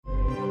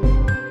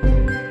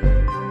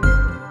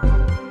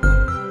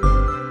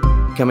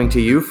coming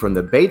to you from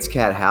the Bates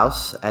Cat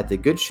House at the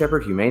Good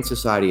Shepherd Humane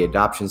Society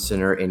Adoption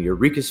Center in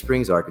Eureka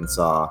Springs,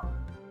 Arkansas.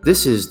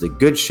 This is the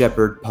Good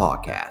Shepherd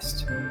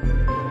PAWcast.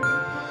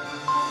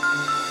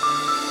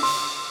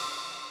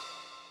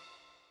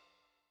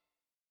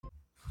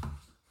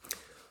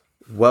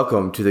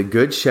 Welcome to the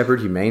Good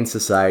Shepherd Humane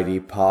Society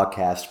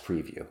PAWcast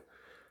Preview.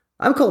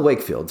 I'm Cole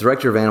Wakefield,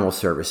 Director of Animal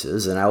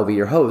Services, and I will be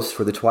your host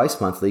for the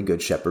twice-monthly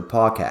Good Shepherd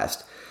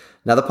PAWcast.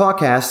 Now, the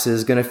podcast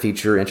is going to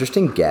feature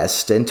interesting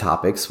guests and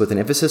topics with an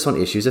emphasis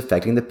on issues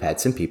affecting the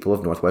pets and people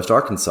of Northwest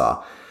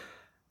Arkansas.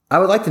 I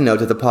would like to note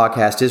that the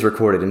podcast is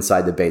recorded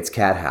inside the Bates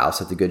Cat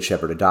House at the Good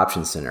Shepherd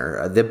Adoption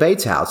Center. The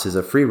Bates House is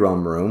a free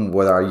roam room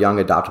with our young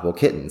adoptable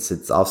kittens.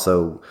 It's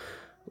also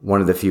one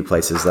of the few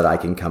places that I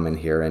can come in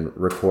here and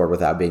record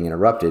without being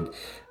interrupted,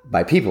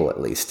 by people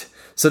at least.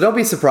 So don't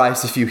be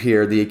surprised if you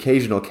hear the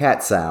occasional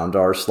cat sound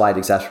or slight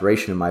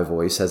exasperation in my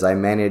voice as I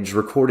manage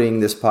recording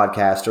this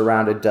podcast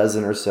around a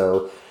dozen or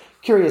so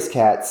curious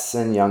cats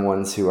and young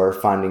ones who are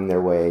finding their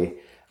way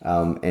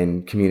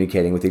and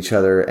communicating with each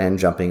other and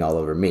jumping all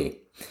over me.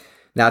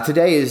 Now,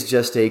 today is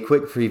just a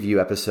quick preview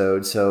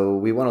episode, so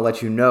we want to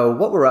let you know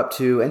what we're up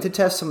to and to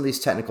test some of these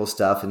technical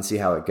stuff and see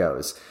how it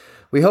goes.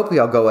 We hope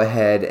you'll go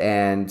ahead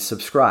and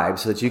subscribe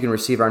so that you can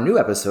receive our new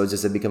episodes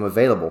as they become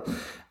available.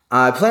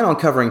 I plan on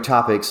covering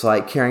topics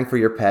like caring for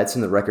your pets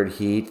in the record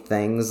heat,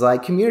 things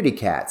like community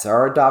cats,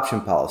 our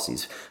adoption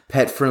policies,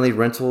 pet-friendly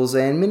rentals,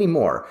 and many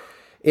more.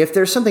 If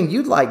there's something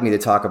you'd like me to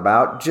talk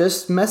about,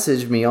 just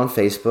message me on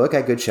Facebook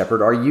at Good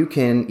Shepherd, or you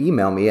can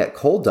email me at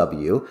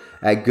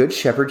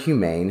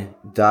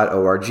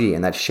colew@goodshepherdhumane.org,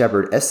 and that's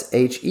Shepherd,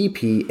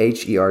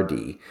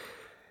 S-H-E-P-H-E-R-D.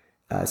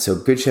 So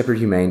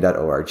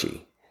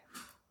goodshepherdhumane.org.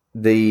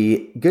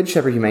 The Good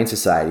Shepherd Humane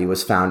Society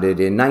was founded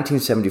in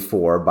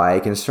 1974 by a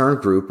concerned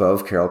group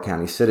of Carroll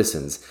County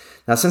citizens.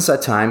 Now, since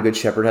that time, Good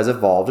Shepherd has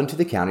evolved into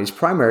the county's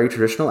primary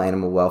traditional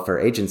animal welfare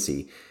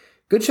agency.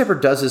 Good Shepherd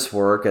does this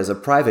work as a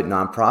private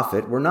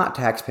nonprofit. We're not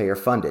taxpayer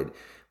funded.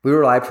 We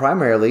rely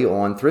primarily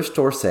on thrift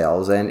store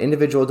sales and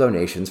individual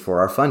donations for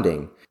our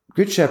funding.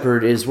 Good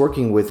Shepherd is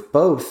working with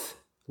both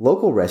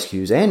local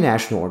rescues and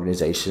national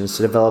organizations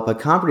to develop a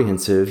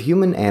comprehensive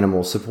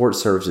human-animal support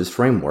services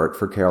framework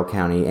for Carroll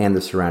County and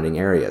the surrounding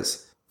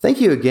areas. Thank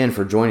you again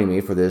for joining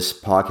me for this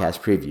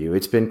podcast preview.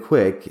 It's been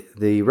quick.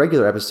 The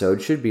regular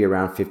episode should be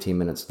around 15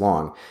 minutes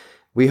long.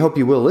 We hope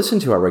you will listen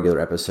to our regular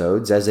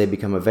episodes as they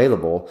become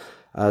available,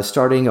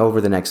 starting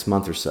over the next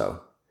month or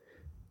so.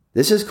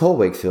 This is Cole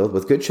Wakefield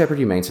with Good Shepherd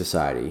Humane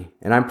Society,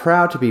 and I'm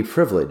proud to be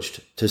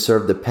privileged to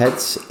serve the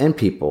pets and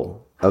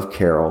people of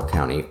Carroll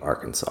County,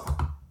 Arkansas.